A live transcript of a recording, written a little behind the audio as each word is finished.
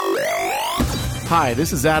Hi,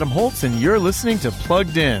 this is Adam Holtz, and you're listening to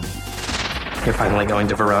Plugged In. You're finally going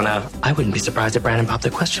to Verona. I wouldn't be surprised if Brandon popped a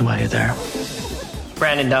question while you're there.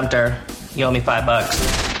 Brandon dumped her. You owe me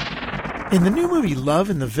 $5. In the new movie Love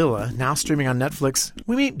in the Villa, now streaming on Netflix,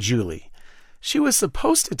 we meet Julie. She was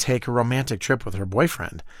supposed to take a romantic trip with her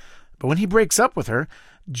boyfriend, but when he breaks up with her,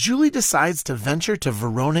 Julie decides to venture to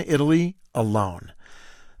Verona, Italy, alone.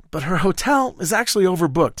 But her hotel is actually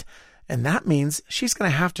overbooked, and that means she's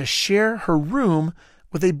going to have to share her room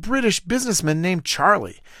with a British businessman named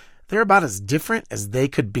Charlie. They're about as different as they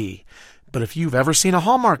could be. But if you've ever seen a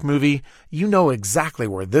Hallmark movie, you know exactly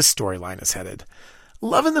where this storyline is headed.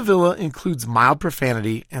 Love in the Villa includes mild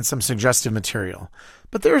profanity and some suggestive material,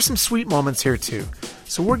 but there are some sweet moments here too.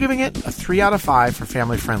 So we're giving it a 3 out of 5 for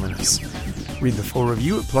family friendliness. Read the full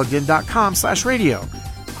review at pluggedin.com/radio.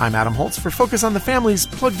 I'm Adam Holtz for Focus on the Family's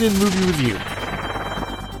Plugged In Movie Review.